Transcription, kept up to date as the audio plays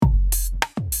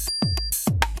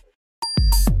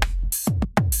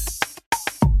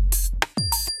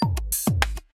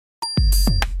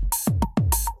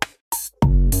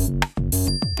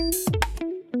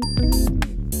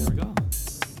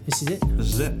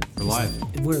it. We're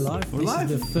live. We're live. We're live.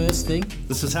 This is the first thing.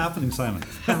 This is happening, Simon.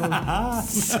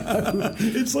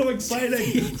 It's so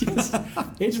exciting.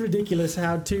 It's ridiculous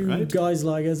how two guys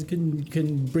like us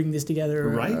can bring this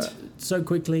together so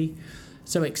quickly,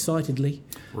 so excitedly.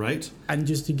 Right. And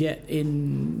just to get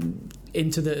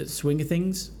into the swing of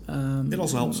things. It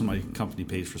also helps when my company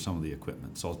pays for some of the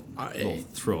equipment, so I'll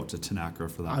throw it to Tanakra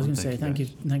for that. I was going to say thank you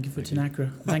for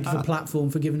Tanakra. Thank you for Platform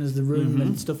for giving us the room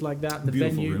and stuff like that. The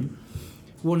Beautiful venue, room.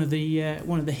 one of the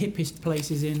hippest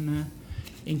places in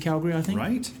Calgary, I think.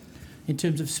 Right. In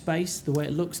terms of space, the way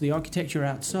it looks, the architecture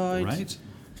outside. Right. It's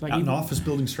like an office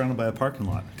building surrounded by a parking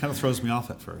lot. It kind of throws me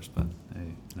off at first, but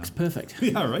hey, no. It's perfect.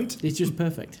 Yeah, right. It's just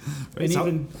perfect. Right.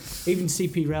 And even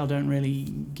CP Rail don't really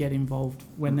get involved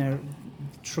when they're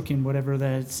trucking whatever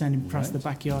they're sending past the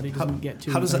backyard. It doesn't get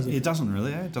too. How does that? crazy. It doesn't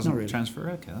really. It doesn't really. transfer.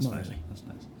 Okay, that's Not nice. really. That's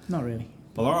nice. Not really.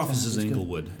 Well, our office is in good.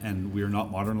 Inglewood, and we are not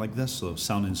modern like this, so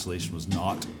sound insulation was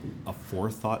not a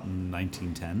forethought in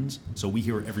 1910s. So we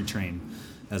hear every train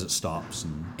as it stops.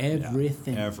 And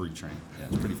everything. Every train. Yeah,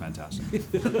 it's pretty fantastic.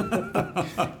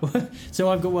 So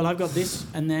I've got this,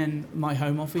 and then my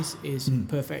home office is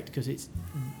perfect because it's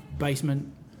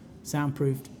basement,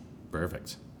 soundproofed.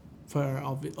 Perfect. For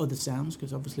other sounds,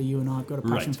 because obviously you and I have got a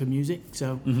passion for music,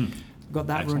 so got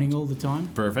that running all the time.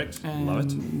 Perfect. Love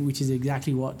it. Which is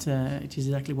exactly what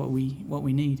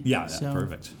we need. Yeah, so,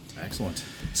 perfect. Excellent.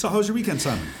 So, how was your weekend,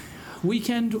 Simon?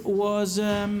 Weekend was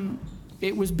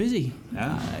it was busy.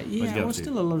 Yeah. There was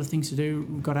still a lot of things to do.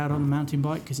 Got out on the mountain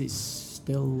bike because it's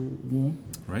still warm.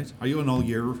 Right. Are you an all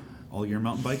year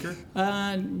mountain biker?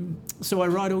 So I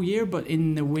ride all year, but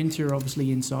in the winter,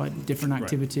 obviously inside, different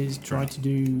activities. Try to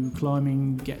do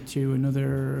climbing, get to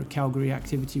another Calgary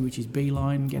activity, which is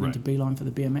Beeline, get into Beeline for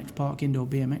the BMX park, indoor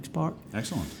BMX park.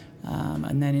 Excellent.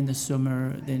 And then in the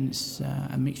summer, then it's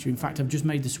a mixture. In fact, I've just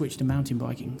made the switch to mountain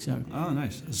biking. So. Oh,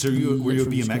 nice. So were you a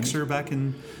BMXer back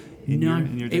in No,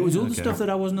 your day? it was all the stuff that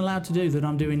I wasn't allowed to do that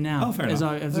I'm doing now. Oh, fair as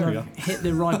enough. As I hit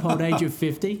the ripe old age of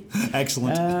 50.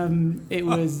 Excellent. It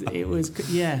was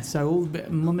So all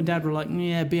mum and dad were like,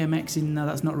 BMXing, no,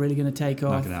 that's not really going to take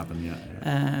off. Not going to happen, yeah.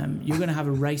 You're going to have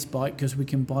a race bike because we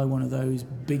can buy one of those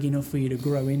big enough for you to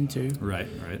grow into. Right.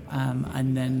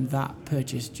 And then that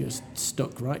purchase just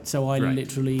stuck, right? So I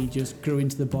literally just grew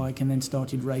into the bike and then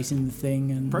started racing the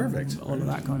thing and all of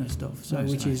that kind of stuff. So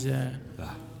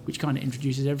which kind of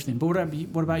introduces everything. But what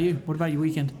about you? What about your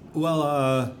weekend?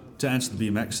 Well, to answer the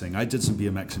BMX thing, I did some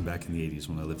BMXing back in the 80s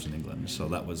when I lived in England. So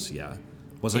that was,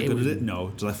 Was I good at it? No.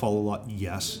 Did I fall a lot?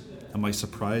 Yes. Am I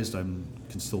surprised I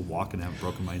can still walk and haven't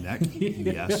broken my neck?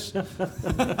 Yes. It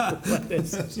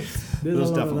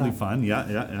was definitely fun.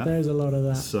 Yeah. There's a lot of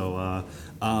that. So,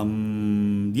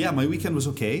 my weekend was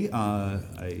okay.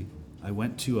 I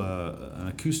went to an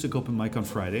acoustic open mic on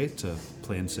Friday to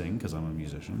play and sing because I'm a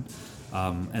musician.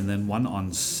 And then one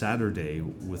on Saturday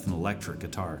with an electric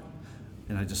guitar.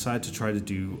 And I decided to try to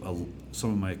do some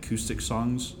of my acoustic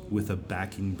songs with a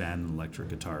backing band and electric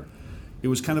guitar. It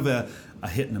was kind of a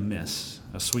hit and a miss,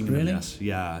 a swing and a miss.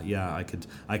 Yeah.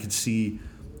 I could see,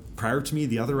 prior to me,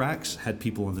 the other acts had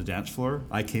people on the dance floor.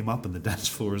 I came up and the dance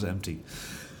floor was empty.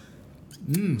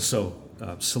 So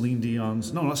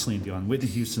Whitney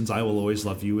Houston's "I Will Always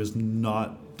Love You"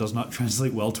 does not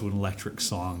translate well to an electric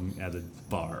song at a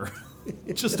bar.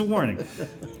 Just a warning.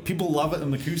 People love it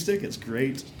in acoustic. It's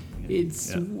great.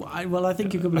 I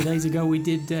think a couple of days ago we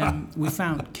did. We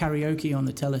found karaoke on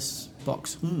the TELUS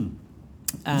box.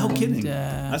 No kidding.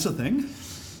 That's a thing.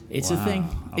 It's a thing.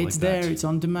 It's like there. It's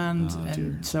on demand,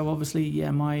 and so obviously,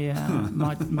 my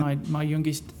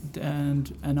youngest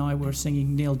and I were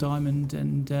singing Neil Diamond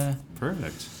and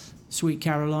perfect. Sweet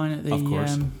Caroline at the of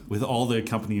course with all the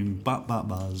accompanying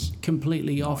buzz.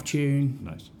 Completely off tune.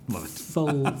 Nice. Love it.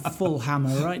 full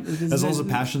hammer, right? As long as the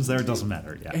passion's there, it doesn't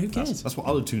matter. Yeah. Who cares? That's what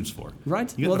auto-tune's for.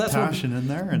 Right. You get the passion in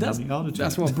there and then the auto-tune.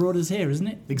 That's what brought us here, isn't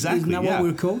it? Exactly. Isn't that what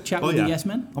we're called? Chat with the Yes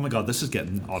Men? Oh my God, this is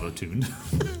getting auto-tuned.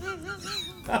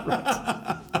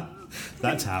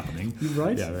 That's happening. You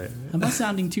right? Yeah, right. Am I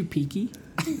sounding too peaky?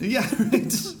 Yeah,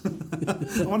 right.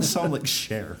 I want to sound like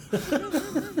Cher.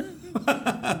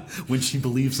 When she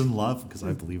believes in love, because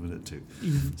I believe in it too.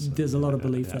 There's a lot of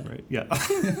belief there. Right. Yeah.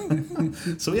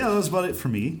 So that was about it for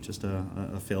me. Just a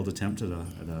failed attempt at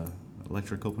a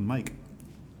electric open mic.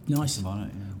 Nice. Well,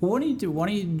 what do you do?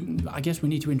 I guess we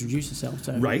need to introduce ourselves.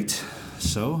 So. Right.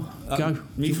 So go.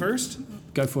 Me first.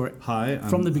 Go for it. Hi.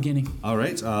 From the beginning. All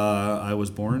right. I was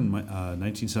born in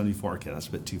 1974. Okay, that's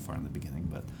a bit too far in the beginning,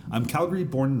 but I'm Calgary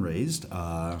born and raised.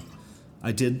 I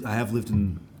have lived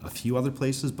in a few other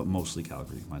places, but mostly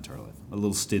Calgary my entire life. A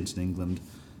little stint in England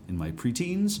in my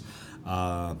preteens.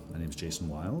 My name is Jason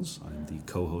Wiles. I'm the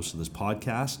co-host of this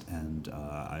podcast, and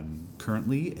I'm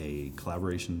currently a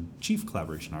chief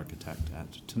collaboration architect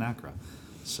at TEEMA.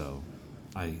 So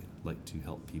I like to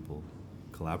help people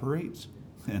collaborate,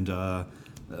 and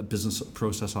business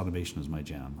process automation is my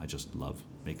jam. I just love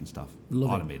making stuff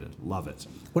automated. Love it.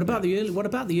 What about the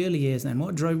early years then?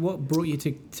 What brought you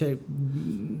to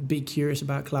be curious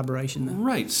about collaboration then?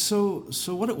 Right. So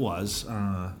what it was,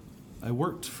 I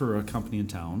worked for a company in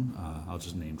town. I'll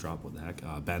just name drop, what the heck,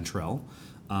 Bantrell.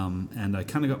 And I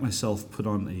kind of got myself put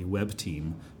on a web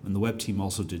team, and the web team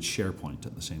also did SharePoint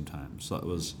at the same time. So that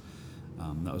was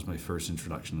my first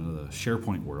introduction into the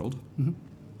SharePoint world. Mm-hmm.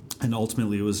 And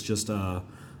ultimately, it was just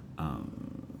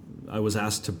I was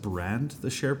asked to brand the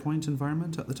SharePoint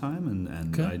environment at the time, and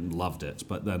I loved it.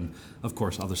 But then, of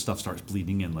course, other stuff starts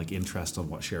bleeding in, like interest on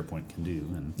what SharePoint can do.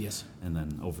 And yes. And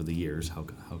then over the years, how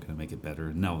can I make it better?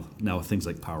 And now things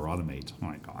like Power Automate. Oh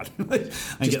my God!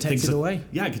 I just takes it away.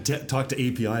 Yeah, I could talk to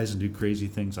APIs and do crazy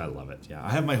things. I love it. Yeah, I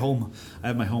have my home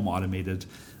automated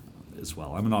as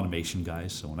well. I'm an automation guy,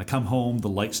 so when I come home, the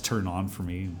lights turn on for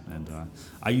me, and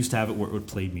I used to have it where it would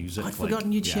play music. I'd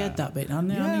forgotten you'd shared that bit. I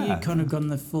knew you'd kind of gone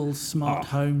the full smart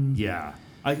home. Yeah.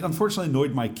 I unfortunately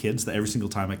annoyed my kids that every single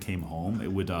time I came home,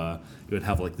 it would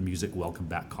have like the music "Welcome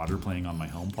Back, Kotter" playing on my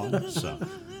HomePod. So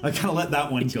I kind of let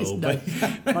that one go. But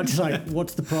I'm just like,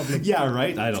 what's the problem? Yeah,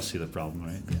 right. I don't see the problem,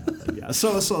 right? Yeah.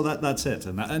 So that's it.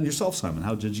 And yourself, Simon,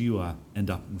 how did you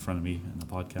end up in front of me in the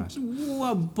podcast?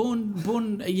 Well,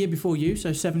 born a year before you,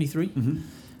 so 73. Mm-hmm.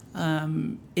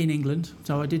 In England,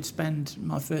 so I did spend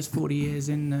my first 40 years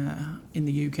in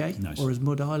the UK, nice. Or as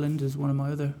Mud Island, as one of my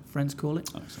other friends call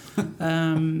it.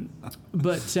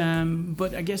 But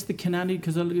I guess the Canada,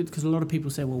 because a lot of people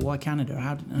say, well, why Canada?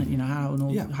 How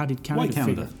did Canada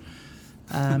figure?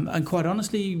 And quite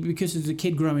honestly, because as a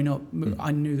kid growing up,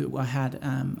 I knew that I had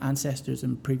ancestors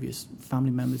and previous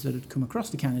family members that had come across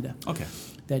to Canada. Okay.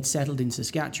 They'd settled in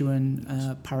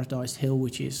Saskatchewan, Paradise Hill,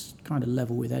 which is kind of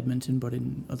level with Edmonton, but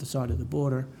in other side of the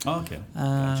border. Oh, okay.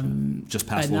 Gotcha. Just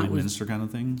past Lloydminster kind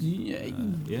of thing?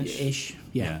 Ish.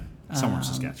 Yeah. Somewhere in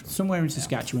Saskatchewan. Somewhere in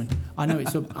Saskatchewan. I know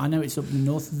it's up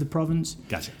north of the province.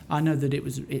 Gotcha. I know that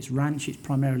it's ranch. It's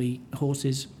primarily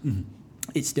horses. Mm-hmm.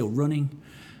 It's still running.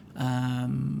 I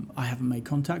haven't made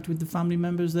contact with the family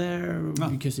members there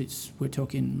because we're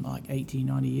talking like 80,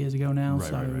 90 years ago now.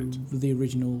 Right. The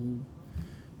original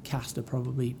cast are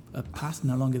probably past,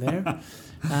 no longer there.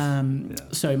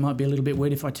 So it might be a little bit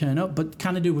weird if I turn up, but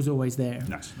Canada was always there.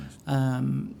 Nice.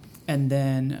 And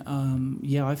then,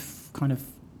 I've kind of,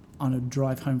 on a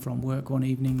drive home from work one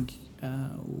evening,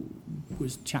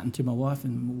 was chatting to my wife,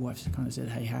 and my wife kind of said,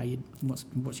 "Hey,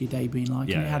 what's your day been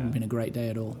like?" And it hadn't been a great day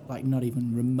at all, like not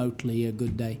even remotely a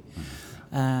good day.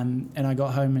 And I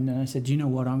got home and I said, "Do you know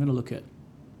what? I'm going to look at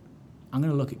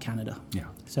Canada." Yeah.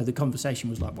 So the conversation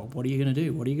was like, "Well, what are you going to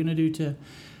do? What are you going to do to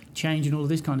change and all of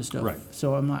this kind of stuff?" Right.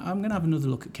 So I'm like, "I'm going to have another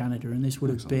look at Canada," and this would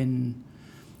have been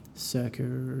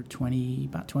circa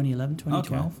 2011,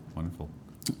 2012. Okay. Wonderful.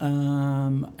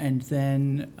 And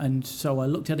so I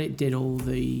looked at it, did all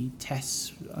the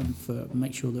tests for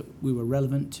make sure that we were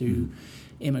relevant to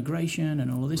immigration and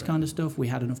all of this kind of stuff. We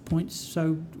had enough points,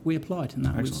 so we applied, and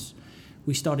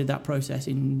we started that process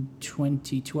in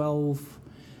 2012,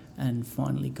 and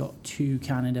finally got to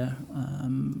Canada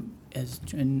on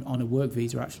a work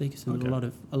visa actually, because there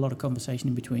was a lot of conversation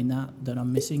in between that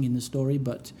I'm missing in the story.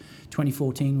 But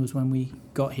 2014 was when we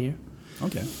got here.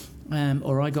 Okay.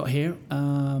 Or I got here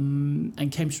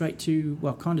and came straight to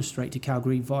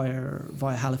Calgary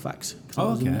via Halifax. I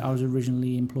was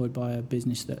originally employed by a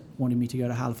business that wanted me to go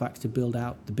to Halifax to build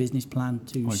out the business plan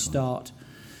to start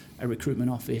a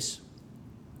recruitment office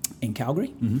in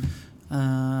Calgary. Mm-hmm.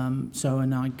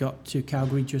 And I got to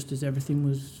Calgary just as everything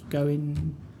was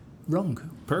going wrong.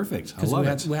 Perfect. I love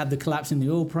it. We had the collapse in the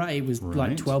oil price. It was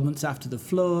like 12 months after the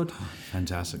flood.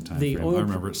 Fantastic time frame. I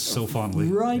remember it so fondly.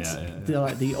 Right.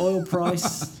 Yeah. The oil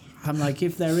price. I'm like,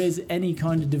 if there is any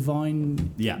kind of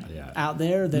divine out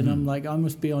there, then I'm like, I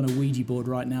must be on a Ouija board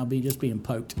right now, being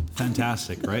poked.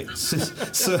 Fantastic, right?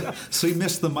 So you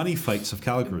missed the money fights of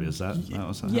Calgary, is that?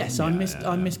 Yes,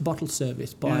 I missed bottle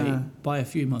service by a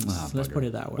few months. Let's put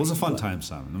it that way. It was a fun time,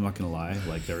 Simon. I'm not going to lie.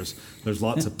 Like there's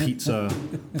lots of pizza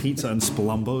and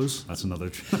Spalumbos. That's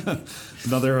another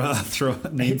throw out.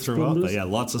 But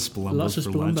lots of Spalumbos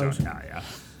for lunch. Yeah.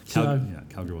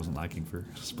 Calgary wasn't lacking for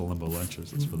Spalumbo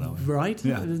lunches. Let's put that way. Right.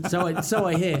 Yeah. So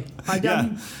I hear.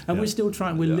 We're still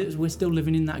trying. We're still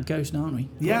living in that ghost, aren't we?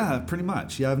 Yeah, pretty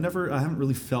much. Yeah, I haven't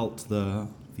really felt the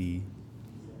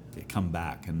come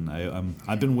back, and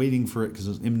I've been waiting for it because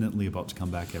it's imminently about to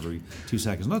come back every 2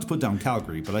 seconds. Not to put down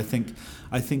Calgary, but I think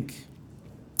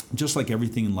just like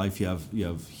everything in life, you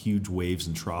have huge waves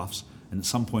and troughs, and at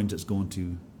some point it's going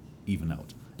to even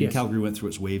out. Yes. And Calgary went through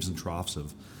its waves and troughs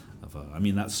of I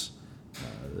mean, that's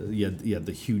you had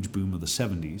the huge boom of the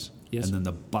 70s, yes, and then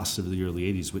the bust of the early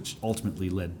 80s, which ultimately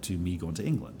led to me going to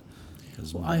England.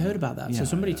 Well, I heard about that. So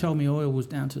somebody told me oil was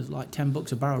down to like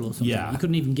 $10 a barrel or something. Yeah. You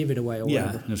couldn't even give it away or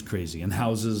whatever. It was crazy. And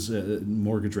houses,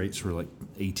 mortgage rates were like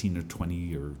 18 or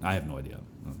 20, or I have no idea.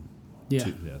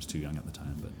 I was too young at the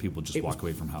time, but people just walk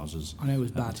away from houses. I know it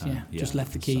was bad. Just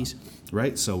left the keys. So,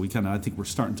 right. So I think we're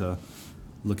starting to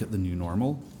look at the new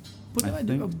normal. But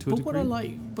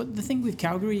but the thing with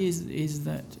Calgary is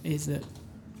that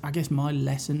I guess my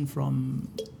lesson from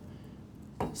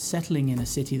settling in a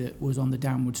city that was on the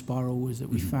downward spiral was that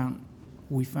we found,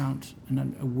 and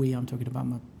I'm talking about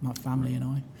my family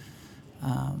and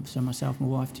I, so myself, my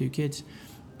wife, 2 kids.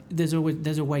 There's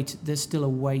still a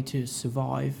way to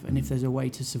survive, and if there's a way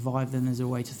to survive, then there's a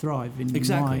way to thrive.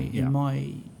 In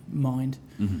my mind,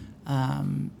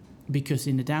 because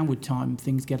in the downward time,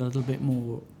 things get a little bit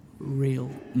more real.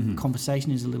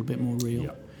 Conversation is a little bit more real.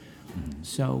 Yep.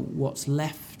 So what's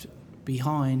left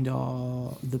behind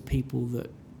are the people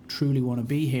that truly want to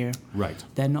be here. Right.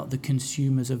 They're not the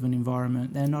consumers of an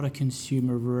environment. They're not a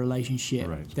consumer of a relationship.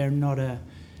 Right. They're not a,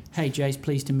 hey, Jace,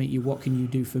 pleased to meet you. What can you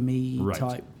do for me?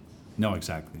 Type. No,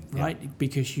 exactly. Right? Yeah.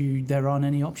 Because there aren't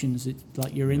any options. It's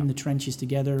like you're in the trenches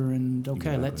together, and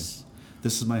let's.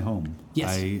 This is my home.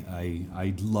 Yes.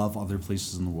 I love other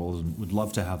places in the world and would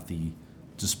love to have the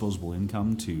disposable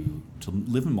income to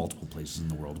live in multiple places in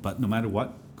the world. But no matter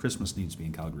what, Christmas needs to be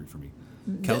in Calgary for me.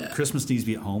 Christmas needs to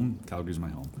be at home. Calgary's my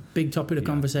home. Big topic of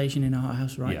conversation in our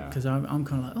house, right? Because I'm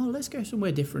kind of like, let's go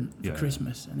somewhere different for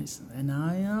Christmas, and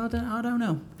I don't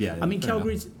know. Yeah. I mean,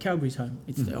 Calgary's home.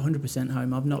 It's 100%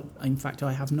 home.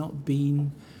 I have not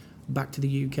been back to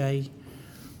the UK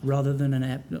other than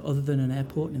an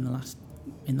airport in the last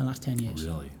 10 years.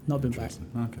 Really? Not been back.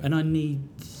 Okay. And I need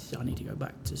to go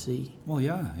back to see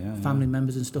family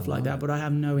members and stuff like that, but I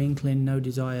have no inkling, no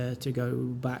desire to go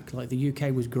back. Like, the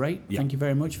UK was great. Yeah. Thank you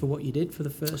very much for what you did for the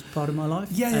first part of my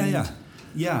life. Yeah.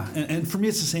 And for me,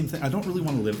 it's the same thing. I don't really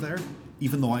want to live there,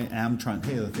 even though I am trying.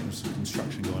 Hey, I think there's some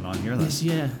construction going on here. That's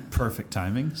perfect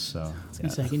timing. So, I was going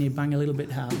to say, can you bang a little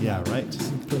bit hard? Yeah, right.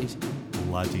 Please.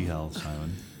 Bloody hell,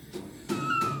 Simon.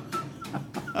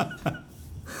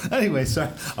 Anyway,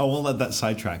 sorry, I won't let that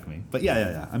sidetrack me. But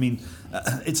yeah. I mean,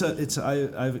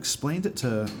 I've explained it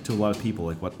to a lot of people,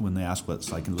 like when they ask what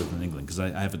it's like to live in England, because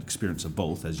I have an experience of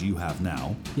both, as you have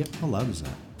now. Yep. How loud is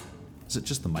that? Is it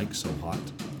just the mic so hot?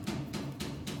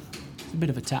 It's a bit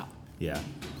of a tap. Yeah.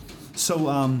 So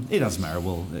it doesn't matter.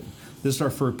 This is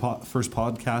our first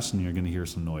podcast, and you're going to hear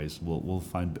some noise. We'll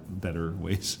find better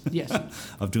ways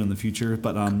of doing the future.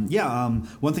 But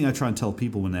one thing I try and tell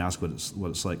people when they ask what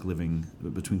it's like living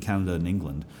between Canada and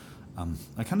England,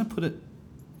 I kind of put it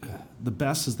the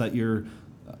best is that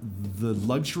the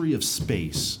luxury of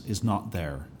space is not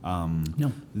there.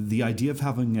 No. The idea of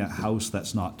having a house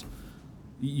that's not.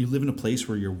 You live in a place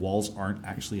where your walls aren't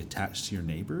actually attached to your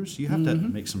neighbors. You have to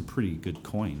make some pretty good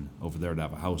coin over there to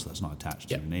have a house that's not attached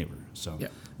to your neighbor. So and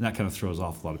that kind of throws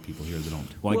off a lot of people here that don't.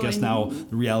 Well, I guess now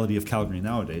the reality of Calgary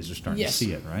nowadays, they're starting to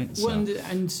see it, right? Well,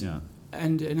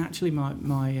 and actually,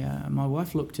 my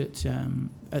wife looked at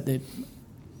the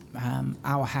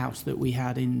our house that we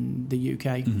had in the UK.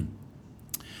 Mm-hmm.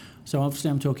 So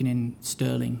obviously, I'm talking in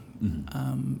sterling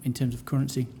in terms of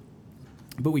currency.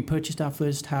 But we purchased our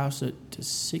first house at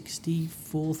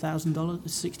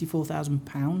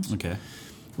 £64,000. Okay.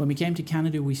 When we came to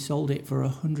Canada, we sold it for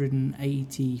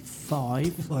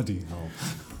 $185. Bloody hell.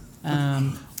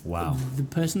 Wow. The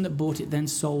person that bought it then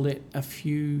sold it a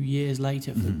few years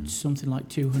later for something like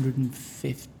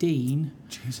 $215.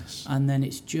 Jesus. And then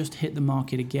it's just hit the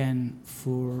market again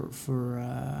for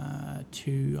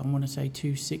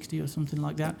 $260 or something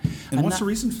like that. And what's the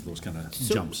reason for those kind of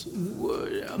jumps?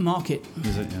 Market.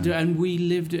 Is it? Yeah. And we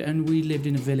lived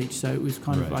in a village, so it was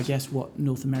kind of, I guess, what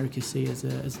North America see as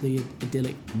the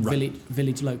idyllic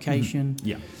village location.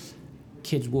 Yeah.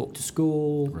 Kids walked to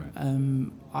school. Right.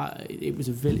 It was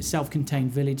a self-contained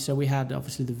village, so we had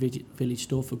obviously the village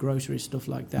store for groceries, stuff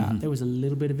like that. Mm-hmm. There was a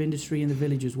little bit of industry in the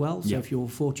village as well, so if you were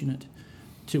fortunate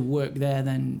to work there,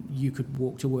 then you could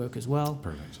walk to work as well.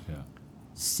 Perfect. Yeah.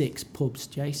 6 pubs,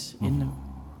 Jace, in them.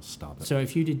 Stop it. So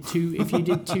if you did 2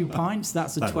 pints,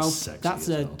 that's a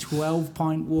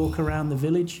 12-pint walk around the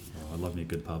village. I love me a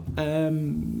good pub.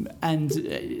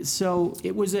 So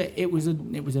it was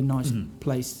a nice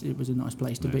place. It was a nice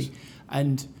place to be,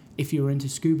 and if you were into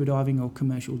scuba diving or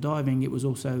commercial diving, it was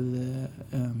also the.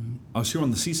 So you're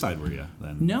on the seaside, were you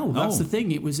then? No, that's the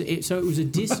thing. It was a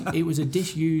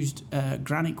disused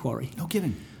granite quarry. No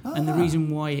kidding. And the reason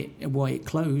why it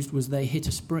closed was they hit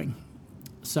a spring.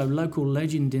 So local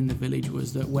legend in the village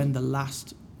was that when the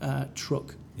last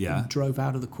truck drove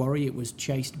out of the quarry, it was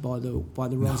chased by the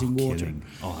rising water. Kidding.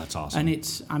 Oh, that's awesome.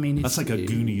 And that's like a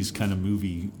Goonies kind of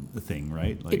movie thing,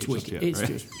 right? Like it's wicked.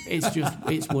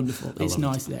 It's wonderful. It's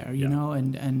nice there, you know.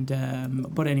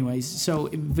 But anyways, so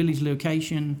village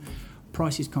location,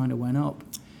 prices kind of went up.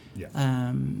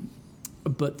 Yeah.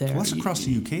 But there. Well, that's across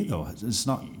the UK though. It's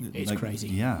not. It's crazy.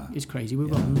 Yeah. It's crazy. We've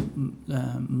got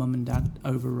mum and dad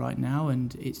over right now,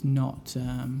 and it's not.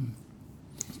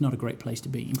 It's not a great place to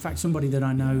be. In fact, somebody that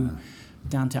I know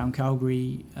downtown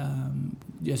Calgary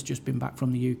has just been back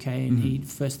from the UK, and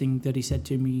first thing that he said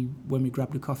to me when we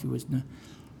grabbed a coffee was,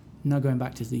 no going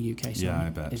back to the UK. Sorry. Yeah, I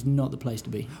bet. It's not the place to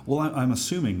be. Well, I'm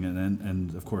assuming,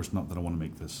 and of course, not that I want to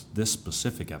make this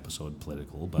specific episode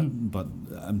political, but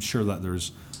I'm sure that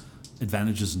there's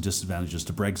advantages and disadvantages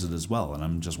to Brexit as well, and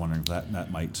I'm just wondering if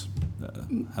that might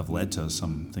have led to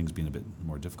some things being a bit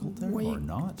more difficult there, or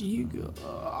not.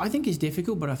 I think it's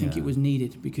difficult, but I think it was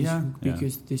needed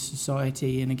because this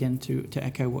society, and again to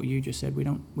echo what you just said, we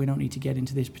don't need to get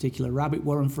into this particular rabbit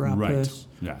warren for our first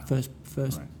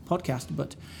podcast,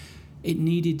 but it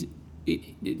needed.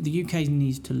 The UK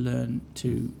needs to learn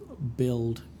to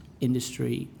build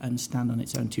industry and stand on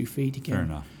its own 2 feet again. Fair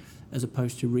enough. As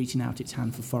opposed to reaching out its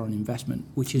hand for foreign investment,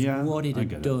 which is what it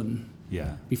had done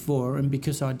before. And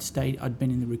because I'd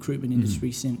been in the recruitment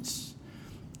industry since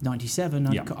 '97,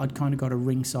 I'd kind of got a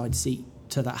ringside seat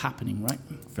to that happening, right?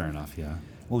 Fair enough, yeah.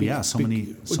 Well, so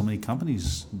many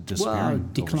companies disappearing. Well,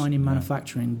 decline in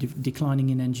manufacturing, declining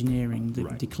in engineering, the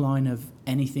decline of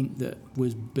anything that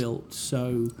was built.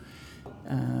 So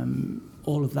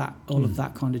all of that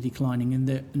kind of declining, and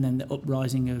then the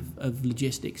uprising of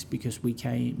logistics, because we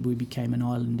became an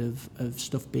island of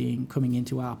stuff coming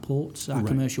into our ports, our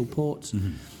commercial ports,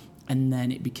 and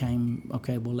then it became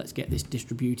okay. Well, let's get this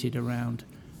distributed around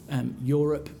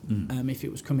Europe. If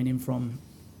it was coming in from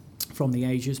the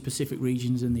Asia Pacific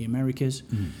regions and the Americas.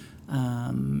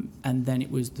 And then it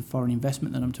was the foreign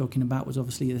investment that I'm talking about was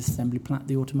obviously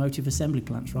the automotive assembly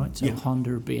plants, right? So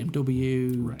Honda,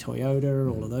 BMW,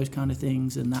 Toyota, all of those kind of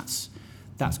things, and that's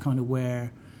kind of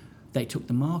where they took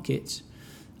the market.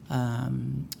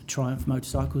 Triumph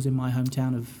Motorcycles in my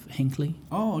hometown of Hinckley.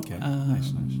 Oh, okay.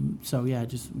 Nice. So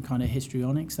just kind of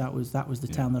histrionics. That was the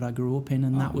town that I grew up in,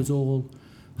 and that was all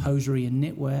hosiery and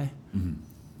knitwear,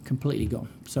 completely gone.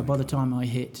 So by the time I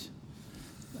hit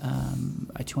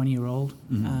a 20-year-old,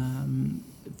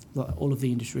 all of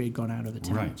the industry had gone out of the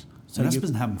town. Right. So that's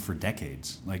been happening for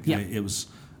decades. It was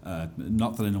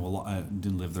not that I know a lot. I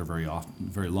didn't live there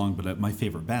very long, but my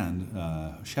favorite band,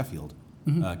 Sheffield,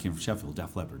 came from Sheffield,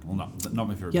 Def Leppard. Well, not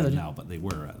my favorite band now, but they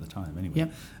were at the time anyway.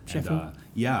 Yep. Sheffield.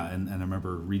 And I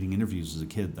remember reading interviews as a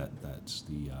kid that's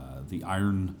the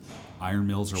iron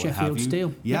mills or Sheffield what have you.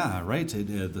 Steel. Yeah, right.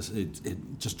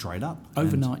 It just dried up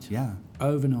overnight.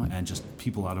 Overnight. And just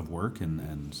people out of work, and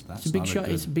that's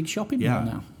it's a big shopping mall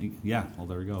now. Yeah. Well,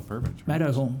 there we go. Perfect.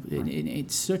 Meadowhall.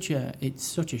 It's such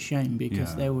a shame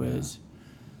because there was,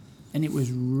 and it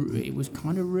was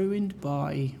kind of ruined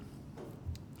by.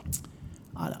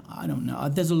 I don't know.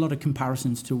 There's a lot of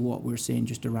comparisons to what we're seeing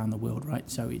just around the world, right?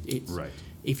 So it's right.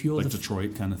 If you're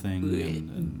Detroit kind of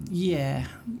thing.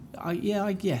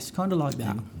 I guess kind of like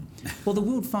that. Well, the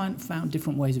world found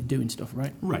different ways of doing stuff,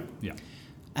 right? Right. Yeah.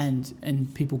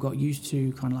 And people got used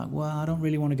to kind of like, well, I don't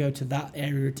really want to go to that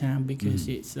area of town because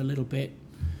it's a little bit,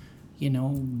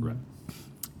 right.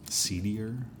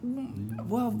 Seedier.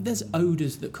 Well, there's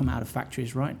odours that come out of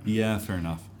factories, right? Yeah, fair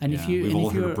enough. And we've all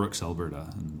heard of Brooks, Alberta.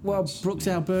 Brooks,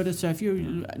 Alberta. So if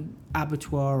you're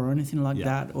abattoir or anything like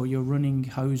that, or you're running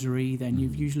hosiery, then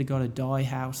you've usually got a dye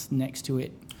house next to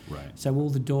it. Right. So all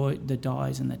the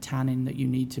dyes and the tanning that you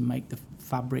need to make the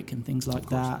fabric and things like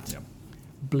that. Yep.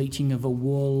 Bleaching of a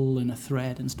wool and a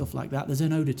thread and stuff like that. There's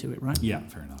an odour to it, right? Yeah,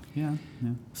 fair enough. Yeah.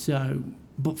 So,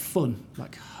 but fun,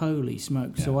 like holy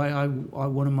smoke. Yeah. So I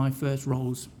one of my first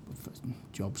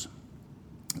jobs,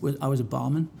 I was a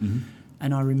barman,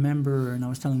 and I remember, and I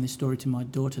was telling this story to my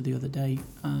daughter the other day,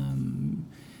 in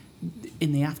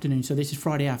the afternoon. So this is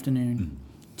Friday afternoon,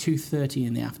 2:30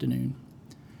 in the afternoon.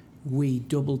 We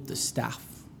doubled the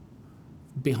staff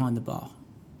behind the bar.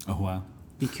 Oh wow.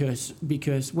 Because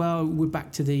we're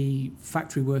back to the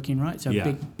factory working, right? So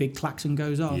big klaxon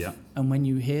goes off, and when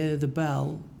you hear the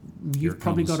bell, you've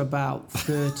probably got about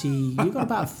 30. You've got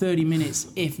about 30 minutes,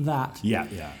 if that. Yeah.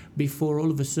 Before all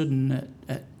of a sudden,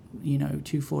 at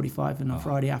 2:45 on a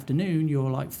Friday afternoon,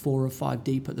 you're like 4 or 5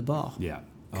 deep at the bar. Yeah.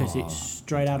 Because it's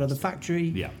straight out of the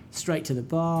factory, straight to the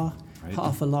bar, right.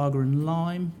 half a lager and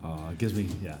lime. It gives me,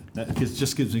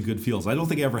 just gives me good feels. I don't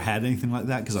think I ever had anything like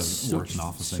that because I've worked in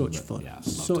office. Such fun. Yeah,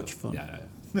 such fun. Yeah.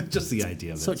 Just the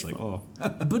idea of it. It's like,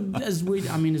 But as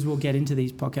we'll get into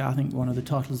these podcasts, I think one of the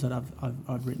titles that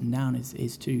I've written down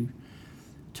is to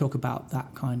talk about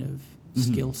that kind of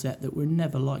skill set that we're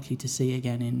never likely to see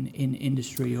again in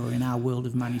industry or in our world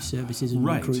of managed services and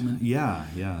recruitment. Yeah.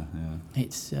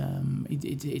 It's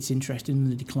interesting,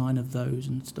 the decline of those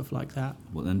and stuff like that.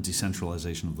 Well, and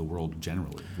decentralization of the world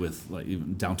generally, with like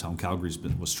even downtown Calgary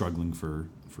was struggling for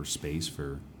space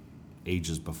for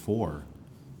ages before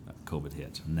COVID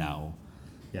hit. And now,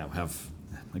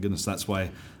 my goodness, that's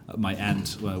why my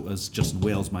aunt was just in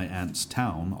Wales, my aunt's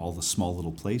town, all the small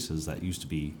little places that used to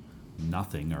be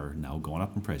nothing are now going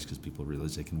up in price because people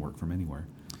realize they can work from anywhere.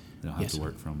 They don't have to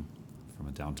work from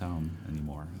a downtown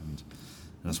anymore, and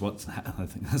that's I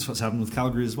think that's what's happened with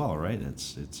Calgary as well, right?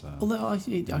 It's. Although I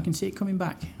can see it coming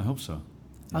back. I hope so.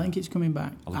 Yeah. I think it's coming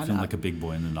back. I'll feel like a big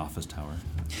boy in an office tower.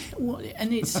 Well,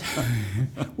 and it's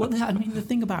the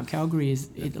thing about Calgary is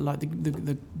like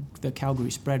the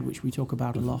Calgary spread, which we talk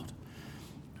about a lot.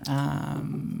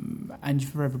 And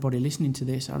for everybody listening to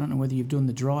this, I don't know whether you've done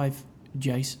the drive,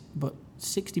 Jace, but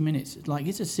 60 minutes, like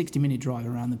it's a 60-minute drive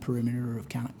around the perimeter of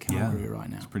Calgary right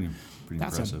now. It's pretty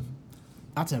impressive.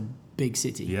 That's a big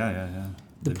city. Yeah.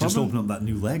 They've just opened up that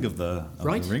new leg of the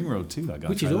ring road too. I got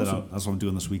to try that out. That's what I'm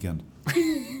doing this weekend.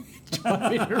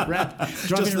 driving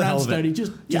around Stony,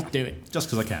 just do it. Just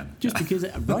because I can. Just because,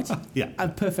 right? Yeah. A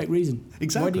perfect reason.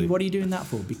 Exactly. What are you doing that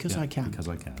for? Because I can. Because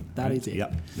I can. That is it.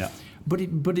 Yeah. But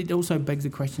it also begs the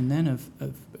question then of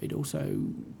it also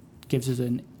gives us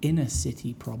an inner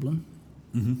city problem.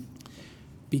 Mm-hmm.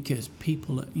 Because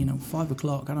people at 5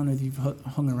 o'clock, I don't know if you've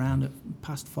hung around at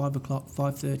past 5 o'clock,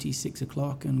 5:30, 6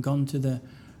 o'clock, and gone to the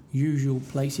usual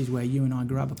places where you and I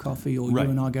grab a coffee or you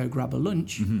and I go grab a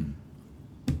lunch. Mm-hmm.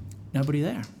 Nobody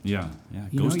there. Yeah.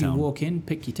 Ghost town. You walk in,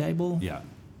 pick your table. Yeah,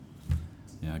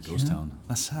 ghost town.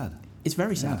 That's sad. It's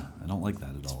very sad. I don't like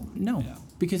that at all. No,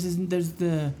 because there's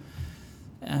the...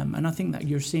 and I think that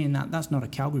you're seeing that's not a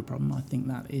Calgary problem. I think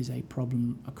that is a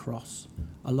problem across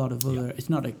a lot of other...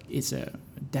 It's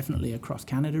definitely across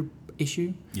Canada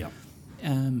issue. Yeah.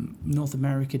 North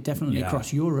America, definitely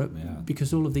across Europe,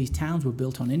 because all of these towns were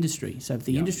built on industry. So if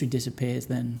the industry disappears,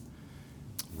 then...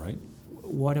 Right.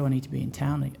 Why do I need to be in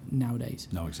town nowadays?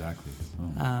 No, exactly.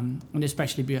 And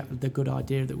especially the good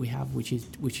idea that we have, which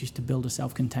is to build a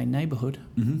self-contained neighbourhood.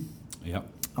 Mm-hmm. Yeah.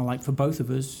 And like for both of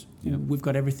us, we've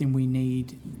got everything we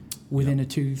need within a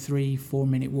 2, 3, 4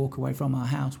 minute walk away from our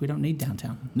house. We don't need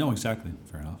downtown. No, exactly.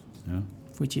 Fair enough. Yeah.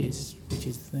 Which is the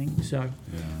thing.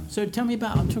 So tell me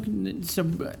about. So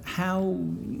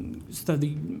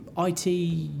the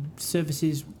IT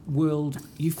services world,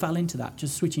 you fell into that.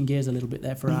 Just switching gears a little bit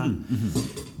there for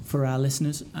our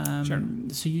listeners. Sure.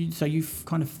 So you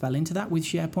kind of fell into that with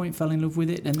SharePoint, fell in love with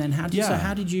it, and then how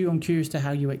did you? I'm curious to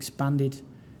how you expanded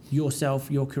yourself,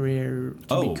 your career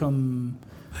to become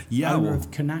owner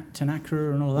of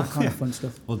Tanakra and all that kind of fun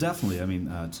stuff. Well, definitely. I mean,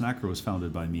 Tanakra was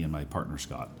founded by me and my partner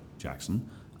Scott Jackson,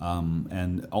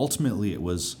 and ultimately it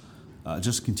was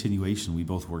just continuation. We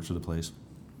both worked at the place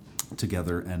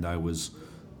together, and I was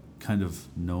kind of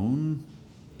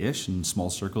known-ish in small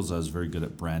circles. I was very good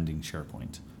at branding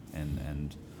SharePoint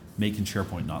and making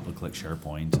SharePoint not look like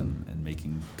SharePoint and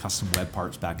making custom web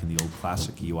parts back in the old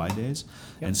classic UI days.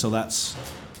 Yep. And so that's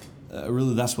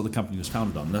what the company was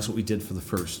founded on. That's what we did for the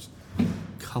first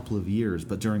couple of years.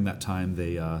 But during that time,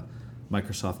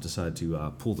 Microsoft decided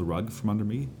to pull the rug from under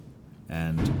me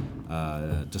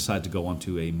and decided to go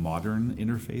onto a modern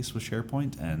interface with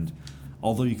SharePoint. And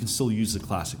although you can still use the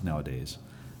classic nowadays,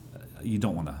 you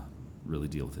don't want to really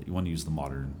deal with it. You want to use the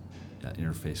modern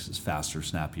interface. It's faster,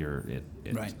 snappier.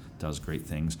 It does great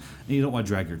things. And you don't want to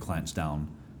drag your clients down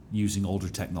using older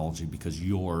technology because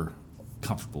you're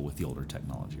comfortable with the older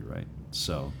technology, right?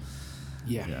 So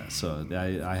so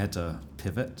I had to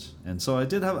pivot, and so I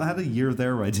had a year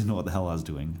there where I didn't know what the hell I was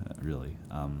doing, really.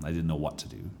 I didn't know what to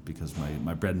do because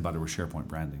my bread and butter was SharePoint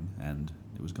branding, and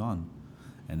it was gone,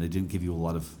 and they didn't give you a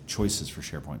lot of choices for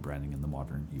SharePoint branding in the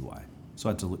modern UI, so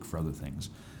I had to look for other things.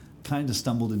 Kind of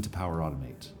stumbled into Power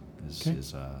Automate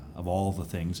is of all the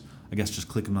things, I guess, just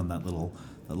clicking on that little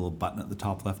button at the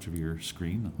top left of your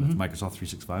screen with Microsoft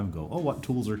 365 and go, oh, what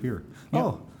tools are here? Yeah.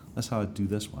 Oh, that's how I do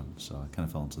this one. So I kind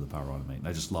of fell into the Power Automate. And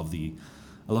I just love the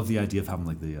idea of having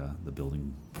like the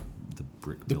building, the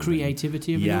brick building.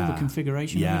 Creativity of it all, the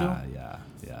configuration of it all.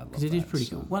 Yeah. Because it is pretty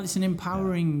cool. Well, it's an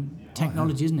empowering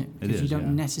technology, isn't it? Because you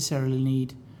don't necessarily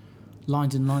need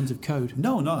lines and lines of code.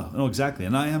 No, exactly.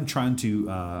 And I am trying to,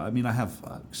 I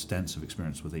have extensive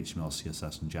experience with HTML,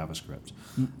 CSS, and JavaScript,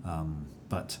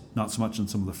 but not so much in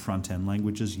some of the front-end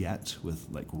languages yet with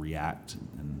like React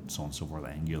and so on and so forth,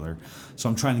 Angular. So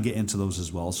I'm trying to get into those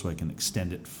as well so I can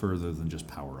extend it further than just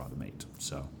Power Automate.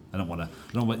 So I don't want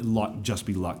to just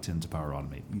be locked into Power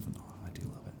Automate, even though I do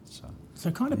love it. So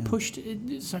kind of pushed to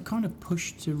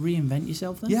reinvent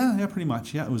yourself then? Yeah, pretty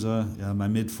much. Yeah, it was my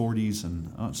mid 40s,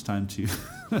 and it's time to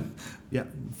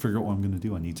figure out what I'm going to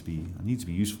do. I need to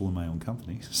be useful in my own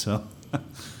company. So,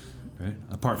 right.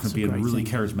 Apart from being really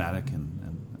charismatic and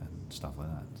stuff like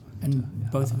that.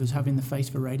 And both of us having the face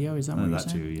for radio, is that what you're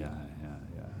saying? That too. Yeah.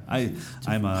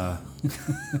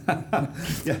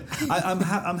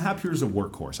 I'm happier as a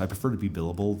workhorse. I prefer to be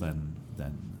billable than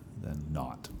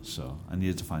not. So I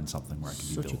needed to find something where I can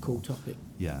be billable. Such a cool topic.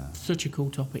 Yeah. Such a cool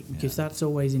topic, because that's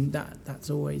always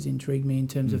intrigued me in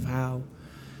terms of how,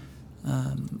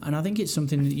 and I think it's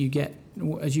something that you get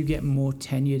as you get more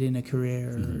tenured in a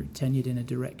career or tenured in a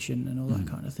direction and all that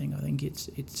kind of thing. I think it's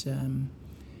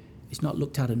not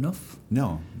looked at enough.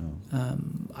 No.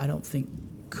 I don't think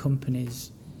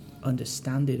companies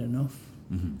understand it enough.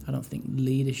 I don't think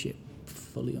leadership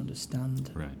fully understand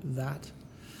that.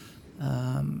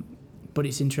 But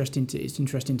it's interesting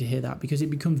to hear that, because it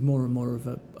becomes more and more of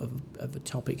a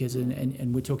topic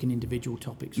and we're talking individual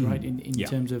topics, right? In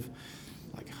terms of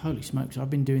like, holy smokes, I've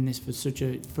been doing this for such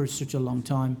a long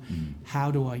time.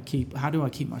 How do I keep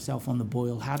myself on the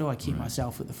boil? How do I keep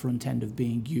myself at the front end of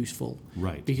being useful?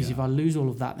 Right. Because if I lose all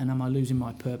of that, then am I losing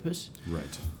my purpose?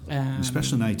 Right.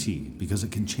 Especially in IT, because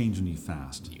it can change really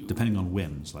fast, depending on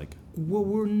whims. Like, well,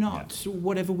 we're not. So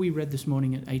whatever we read this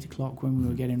morning at 8 o'clock when we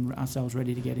were getting ourselves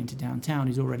ready to get into downtown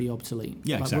is already obsolete.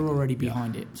 Yeah, exactly. We're already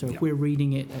behind it. So if we're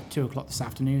reading it at 2 o'clock this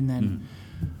afternoon, then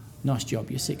nice job,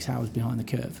 you're 6 hours behind the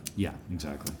curve. Yeah,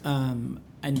 exactly. And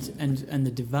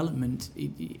the development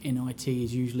in IT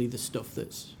is usually the stuff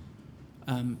that's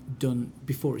done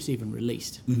before it's even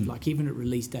released. Like even at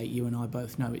release date, you and I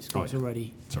both know it's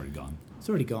already gone. It's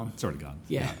already gone. It's already gone.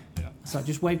 Yeah. So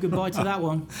just wave goodbye to that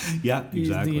one. Yeah,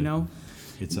 exactly. You know,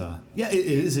 it's it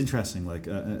is interesting. Like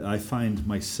I find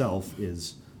myself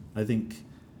I think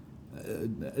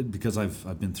because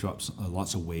I've been through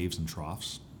lots of waves and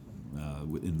troughs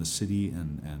in the city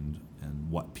and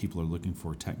what people are looking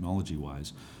for technology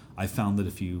wise. I found that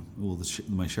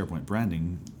my SharePoint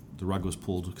branding, the rug was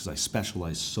pulled because I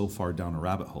specialized so far down a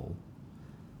rabbit hole.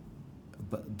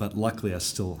 But luckily I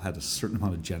still had a certain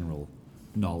amount of general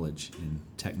knowledge in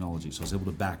technology, so I was able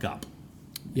to back up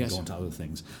and go into other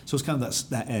things. So it's kind of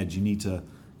that edge. You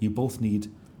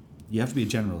have to be a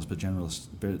generalist,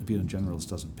 but being a generalist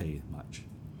doesn't pay much.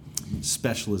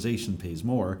 Specialization pays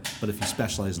more, but if you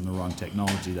specialize in the wrong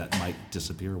technology, that might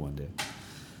disappear one day.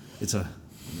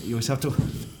 You always have to.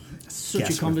 Such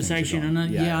a conversation, and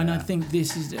I think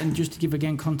this is, and just to give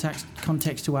again context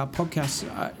to our podcast,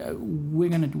 we're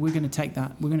gonna take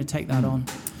that on,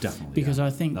 definitely, because I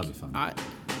think that'll be fun.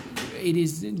 It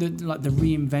is the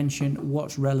reinvention.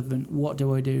 What's relevant? What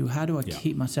do I do? How do I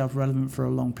keep myself relevant for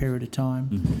a long period of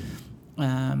time?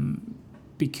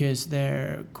 Because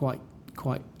they're quite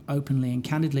openly and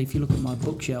candidly, if you look at my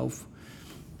bookshelf,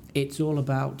 it's all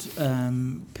about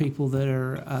people that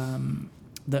are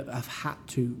that have had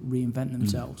to reinvent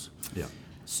themselves. Yeah.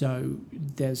 So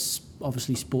there's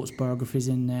obviously sports biographies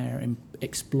in there, and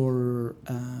explorer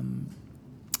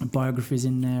biographies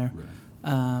in there.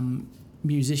 Right.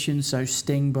 Musicians, so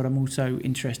Sting, but I'm also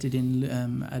interested in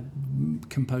a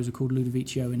composer called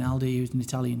Ludovico Einaudi, who's an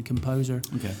Italian composer.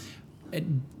 Okay.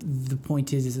 The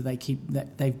point is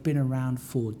that they've been around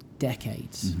for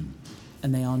decades,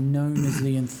 and they are known as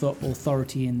the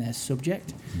authority in their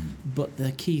subject. But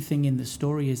the key thing in the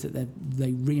story is that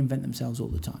they reinvent themselves all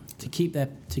the time to keep their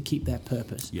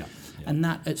purpose. Yeah. And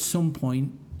that at some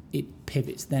point it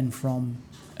pivots then from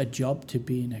a job to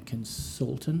being a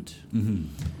consultant,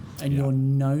 and you're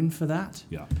known for that.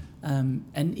 Yeah.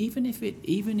 And even if it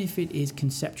is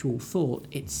conceptual thought,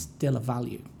 it's still a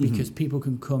value, because people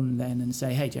can come then and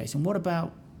say, "Hey, Jason, what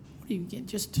do you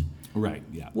just right?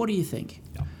 Yeah. What do you think?"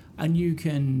 Yeah. And you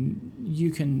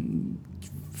can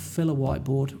fill a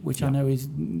whiteboard, which I know is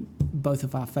both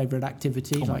of our favourite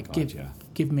activities. Oh my God,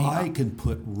 give me. I can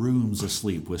put rooms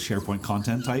asleep with SharePoint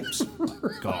content types.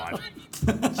 God.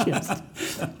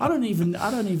 I don't even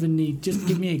need. Just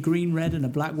give me a green, red, and a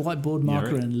black whiteboard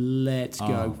marker, and let's go.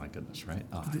 Oh my goodness! Right?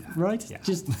 Oh, yeah. Right? Yeah.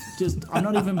 Just. I'm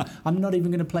not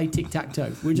even going to play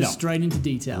tic-tac-toe. We're just straight into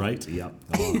detail. Right? Yeah.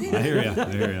 Oh, I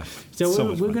hear you.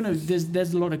 So we're going to.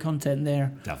 There's a lot of content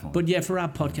there. Definitely. But for our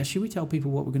podcast, should we tell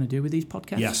people what we're going to do with these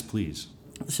podcasts? Yes, please.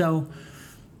 So,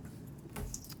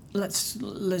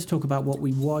 let's talk about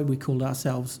why we called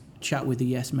ourselves Chat with the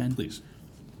Yes Men. Please.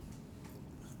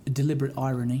 A deliberate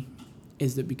irony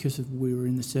is that because we were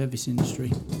in the service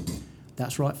industry.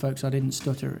 That's right, folks. I didn't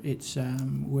stutter. It's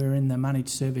we're in the managed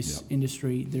service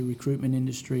industry, the recruitment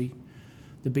industry.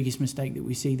 The biggest mistake that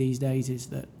we see these days is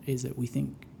that we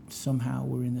think somehow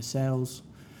we're in the sales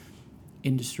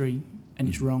industry, and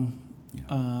it's wrong.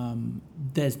 Yeah. And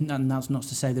that's not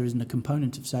to say there isn't a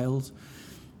component of sales,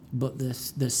 but the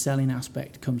selling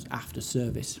aspect comes after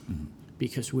service,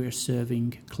 because we're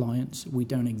serving clients. We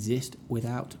don't exist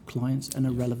without clients and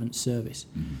a relevant service.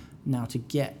 Now, to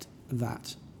get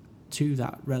that to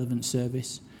that relevant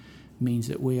service means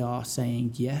that we are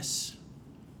saying yes.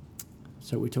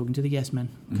 So we're talking to the yes men,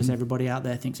 because everybody out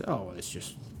there thinks, oh, well,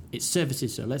 it's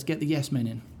services, so let's get the yes men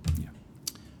in. Yeah.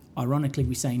 Ironically,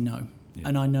 we say no. Yeah.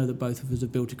 And I know that both of us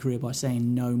have built a career by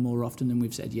saying no more often than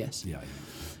we've said yes.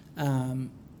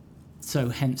 So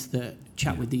hence the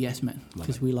chat with the yes men,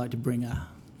 because we like to bring a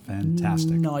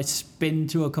fantastic nice spin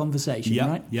to a conversation,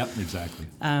 right? Yep, exactly.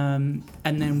 And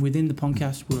then within the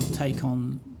podcast,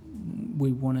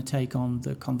 we want to take on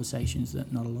the conversations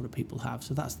that not a lot of people have.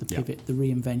 So that's the pivot, the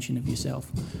reinvention of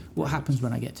yourself. What happens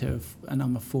when I get to, and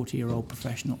I'm a 40-year-old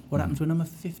professional? What happens when I'm a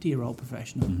 50-year-old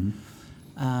professional?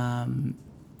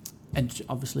 And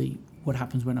obviously, what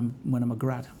happens when I'm a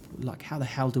grad? Like, how the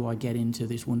hell do I get into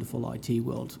this wonderful IT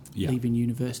world? Leaving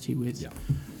university with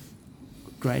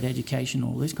great education,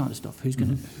 all this kind of stuff. Who's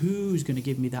gonna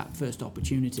give me that first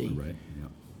opportunity? Right.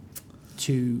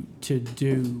 To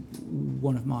do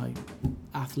one of my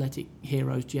athletic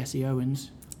heroes, Jesse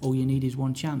Owens, all you need is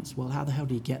one chance. Well, how the hell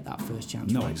do you get that first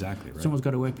chance? No, exactly. Right. Someone's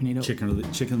got to open it up. Chicken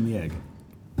and the egg.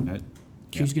 Right?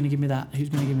 Who's going to give me that? Who's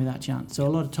going to give me that chance? So a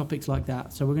lot of topics like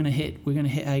that. So we're going to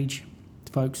hit age,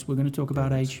 folks. We're going to talk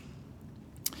about age.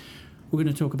 We're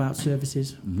going to talk about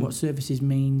services, what services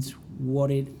means,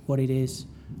 what it is,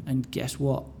 and guess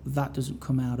what? That doesn't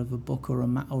come out of a book or a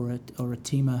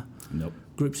TEEMA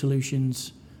Group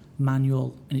Solutions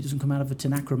manual, and it doesn't come out of a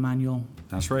Tanakra manual.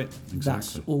 That's right. Exactly.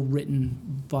 That's all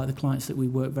written by the clients that we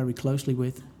work very closely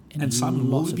with. And Simon,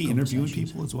 will we be interviewing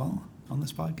people as well on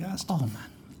this podcast? Oh, man.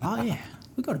 Oh, yeah.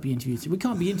 We've got to be interviewed. We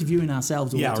can't be interviewing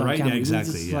ourselves all the time, can we? Yeah,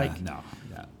 exactly. Yeah, no.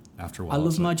 Yeah. After a while. I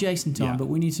love my Jason time, but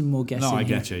we need some more guests. No, I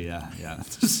here. get you. Yeah.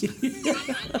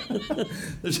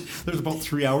 there's about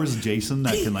 3 hours of Jason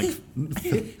that can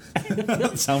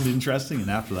sound interesting, and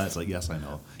after that, it's like, yes, I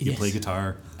know. You play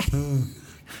guitar.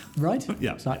 Right?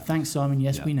 Yeah. It's like, thanks, Simon.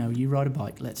 Yes, we know. You ride a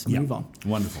bike. Let's move on.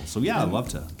 Wonderful. So, I'd love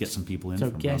to get some people in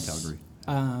from Calgary.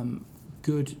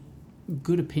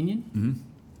 Good opinion.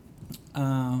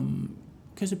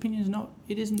 Because opinion is not.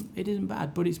 It isn't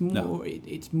bad, but it's more. No.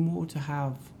 It's more to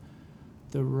have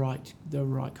the right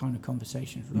kind of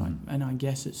conversations, right? And I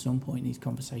guess at some point these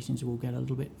conversations will get a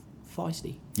little bit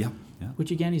feisty. Yeah.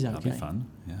 Which again is okay. That'll be fun.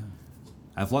 Yeah.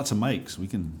 I have lots of mics. We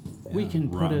can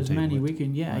put as many. We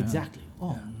can. Yeah, exactly.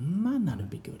 Oh man, that'd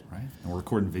be good. Right. And we're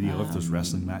recording video if there's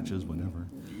wrestling matches, whatever.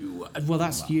 Well,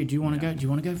 that's you. Do you want to go? Do you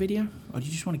want to go video, or do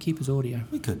you just want to keep us audio?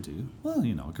 We could do. Well,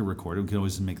 we could record it. We could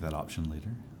always make that option later,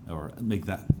 or make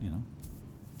that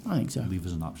I think so. Leave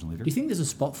as an option later. Do you think there's a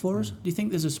spot for us? Do you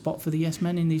think there's a spot for the yes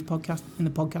men in the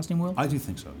podcasting world? I do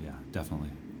think so. Yeah,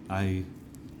 definitely. I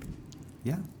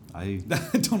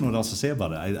don't know what else to say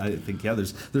about it. I think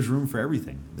there's room for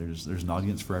everything. There's an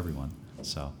audience for everyone.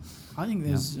 So I think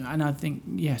there's, and I think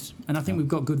yes, and I think we've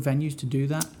got good venues to do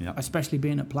that. Yeah. Especially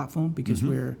being at Platform, because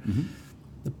the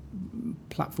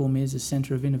Platform is a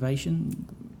centre of innovation.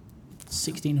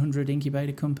 1,600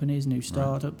 incubator companies, new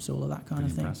startups, all of that kind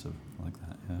of thing. Impressive. I like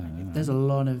that. There's a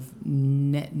lot of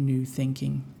net new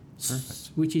thinking,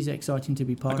 which is exciting to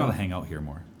be part of. I got to hang out here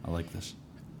more. I like this.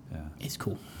 Yeah, it's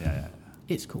cool. Yeah.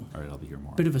 It's cool. All right, I'll be here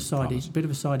more. Bit of a side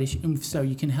issue. So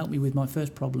you can help me with my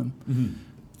first problem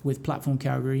with Platform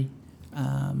Calgary.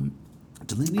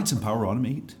 Do they need some Power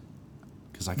Automate?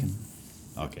 Because I can.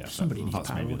 Okay. Somebody needs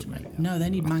Power Automate. Yeah. No, they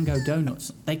need Mango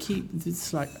Donuts.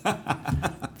 It's like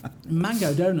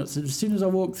Mango Donuts. As soon as I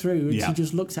walk through, she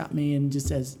just looks at me and just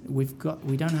says, "We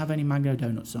don't have any Mango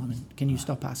Donuts, Simon. Can you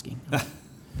stop asking?"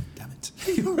 Damn it.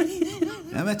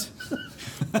 Damn it.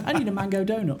 I need a Mango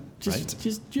Donut.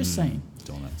 Just saying.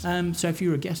 Donuts. So if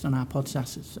you're a guest on our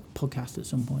podcast at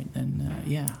some point,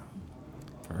 then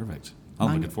Perfect.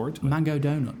 I'm looking forward to it. Mango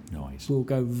Donut. Nice. Will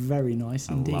go very nice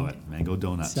indeed. I love it. Mango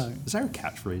Donuts. So, is there a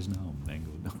catchphrase now? Mango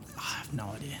Donuts. I have no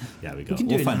idea. Yeah, we go. We can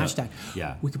do it in a hashtag.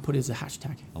 Yeah. We could put it as a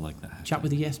hashtag. I like that. Chat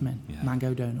with the yes men. Yeah.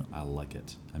 Mango Donut. I like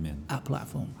it. I'm in. At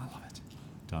Platform. I love it.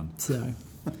 Done. So,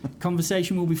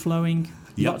 conversation will be flowing.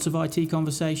 Lots of IT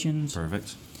conversations.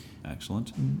 Perfect.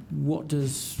 Excellent. What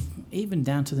does, even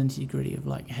down to the nitty-gritty of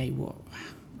like, hey,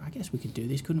 I guess we could do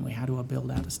this, couldn't we? How do I build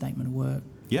out a statement of work?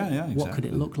 Yeah, exactly. What could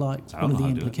it look like? What are the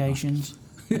implications?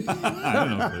 I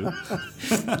don't know.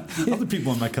 Other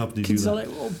people in my company do that.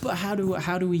 Well, but how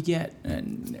do we get,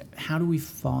 and how do we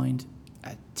find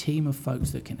a team of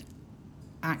folks that can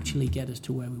actually get us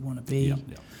to where we want to be? Yeah.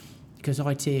 Because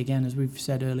IT, again, as we've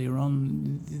said earlier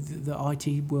on, the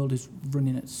IT world is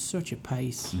running at such a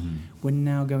pace. Mm-hmm. We're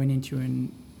now going into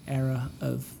an era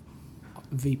of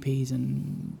VPs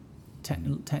and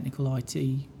technical IT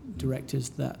directors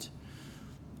that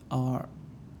are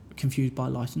confused by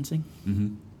licensing.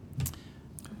 Mm-hmm.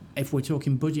 If we're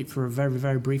talking budget for a very,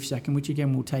 very brief second, which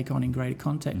again we'll take on in greater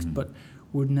context, but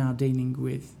we're now dealing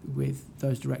with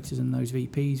those directors and those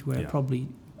VPs where probably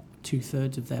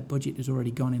 2/3 of their budget has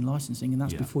already gone in licensing, and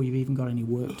that's before you've even got any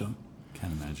work done.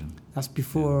 Can't imagine. That's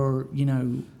before,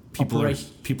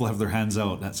 People have their hands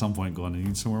out at some point going, I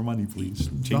need some more money, please.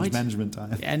 Change management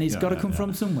time. And it's got to come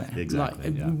from somewhere. Exactly.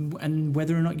 And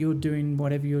whether or not you're doing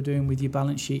whatever you're doing with your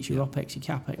balance sheets, your OPEX, your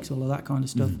CAPEX, all of that kind of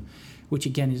stuff, which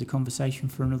again is a conversation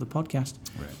for another podcast.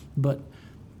 Right. But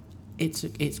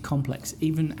it's complex.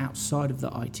 Even outside of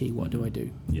the IT, what do I do?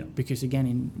 Yeah. Because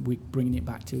again, we're bringing it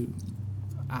back to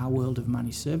our world of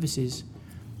managed services,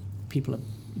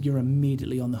 you're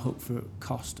immediately on the hook for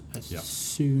cost as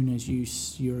soon as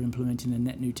you're implementing a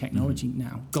net new technology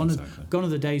now. Gone are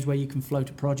the days where you can float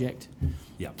a project,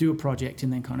 do a project,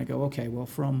 and then kind of go, okay, well,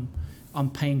 I'm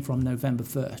paying from November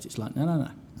 1st. It's like, no.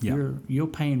 You're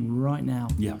paying right now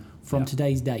from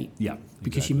today's date. Yeah.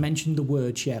 Because you mentioned the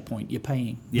word SharePoint, you're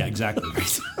paying. Yeah, exactly.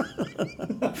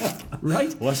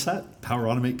 Right? What's that? Power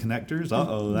Automate connectors? That's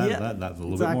a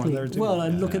little bit more there too. Well,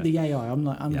 and look at the AI.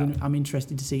 I'm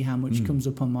interested to see how much comes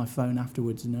up on my phone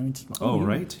afterwards. It's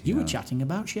like, you were chatting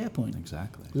about SharePoint.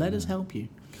 Exactly. Let us help you.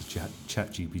 Because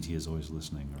ChatGPT is always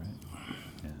listening, right?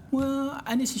 Yeah. Well,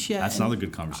 and it's a share. That's another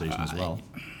good conversation as well.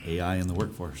 AI in the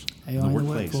workforce. AI in the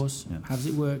workforce. Yeah. How does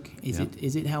it work?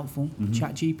 Is it helpful?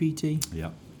 ChatGPT.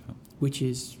 Yeah. Which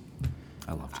is,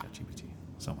 I love ChatGPT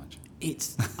so much.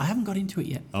 I haven't got into it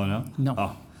yet. Oh no? No.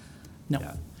 Oh. No.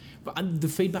 Yeah. But the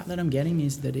feedback that I'm getting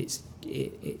is that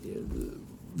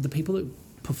the people that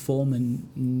perform and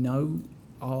know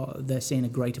they're seeing a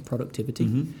greater productivity.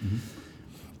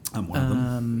 I'm one of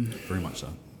them. Very much so.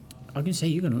 I can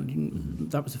say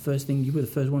that was the first thing, you were the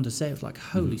first one to say. It was like,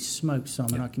 holy smokes,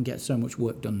 Simon, I can get so much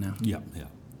work done now. Yeah.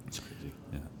 It's crazy.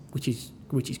 Yeah. Which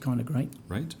is kind of great.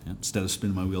 Right. Yeah. Instead of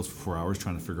spinning my wheels for 4 hours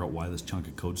trying to figure out why this chunk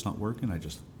of code's not working, I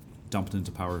just dump it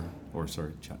into Power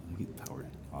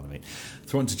Automate.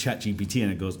 Throw it into ChatGPT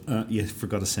and it goes, you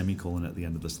forgot a semicolon at the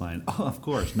end of this line. Oh, of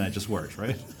course. And that just works,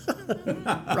 right?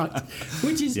 Right.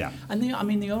 Which is, and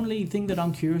the only thing that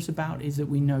I'm curious about is that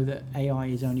we know that AI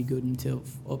is only good until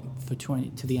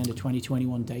to the end of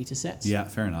 2021 data sets. Yeah,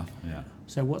 fair enough. Yeah.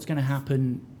 So what's going to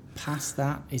happen past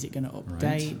that? Is it going to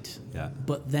update? Right. Yeah.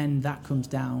 But then that comes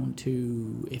down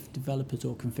to if developers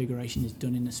or configuration is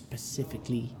done in a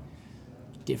specifically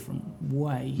different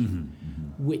way,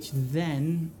 which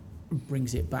then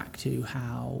brings it back to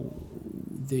how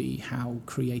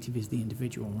creative is the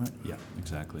individual, right? Yeah,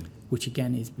 exactly. Which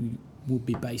again would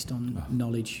be based on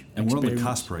knowledge. And we're on the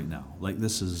cusp right now. Like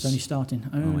this is it's only starting.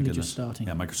 Just starting.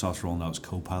 Yeah, Microsoft's rolling out its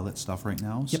Copilot stuff right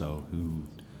now. Yep. So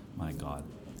my God.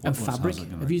 And Fabric.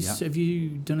 Have you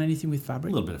done anything with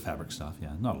Fabric? A little bit of Fabric stuff,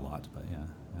 yeah. Not a lot, but yeah.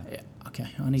 Okay,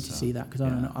 I need to see that because I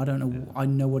don't know. I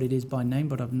know what it is by name,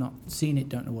 but I've not seen it.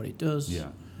 Don't know what it does. Yeah.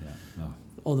 No.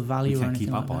 Or the value or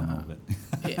anything like that. Can't keep up on all of it.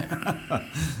 Yeah.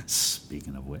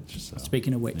 Speaking of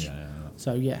which. Yeah.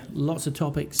 So lots of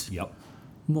topics. Yep.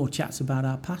 More chats about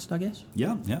our past, I guess.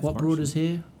 Yeah. What brought us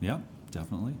here? Yeah,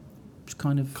 definitely. Just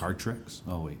kind of card tricks.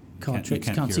 Oh wait. Card tricks.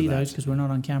 Can't see those because we're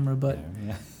not on camera, but.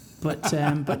 Yeah. But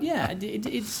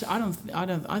it's.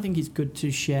 I think it's good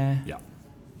to share. Yeah.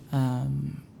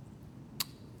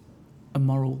 A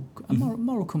moral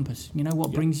compass.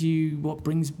 What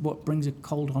brings a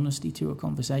cold honesty to a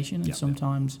conversation, and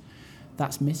sometimes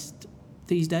that's missed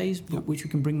these days. But which we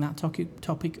can bring that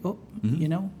topic up.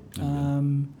 And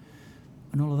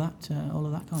all of that kind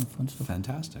of fun stuff.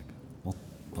 Fantastic. Well,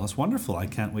 that's wonderful. I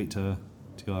can't wait to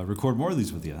record more of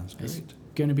these with you. That's great. It's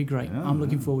going to be great. Yeah, I'm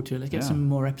looking forward to it. Let's get some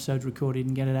more episodes recorded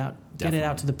and get it out. Definitely. Get it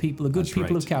out to the people, the good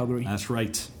people of Calgary. That's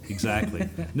right. Exactly.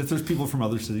 And if there's people from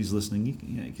other cities listening,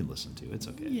 you can listen to. It's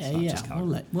okay. Yeah, it's not just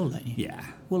Calgary. We'll let you. Yeah.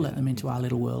 We'll let them into our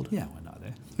little world. Yeah, why not,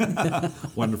 eh?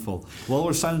 Wonderful. Well,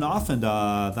 we're signing off, and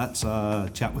that's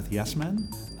Chat with Yes Man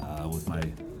with my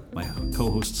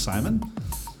co-host Simon.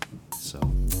 So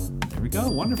there we go.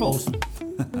 Wonderful. Awesome.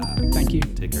 Thank you.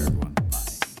 Take care, everyone.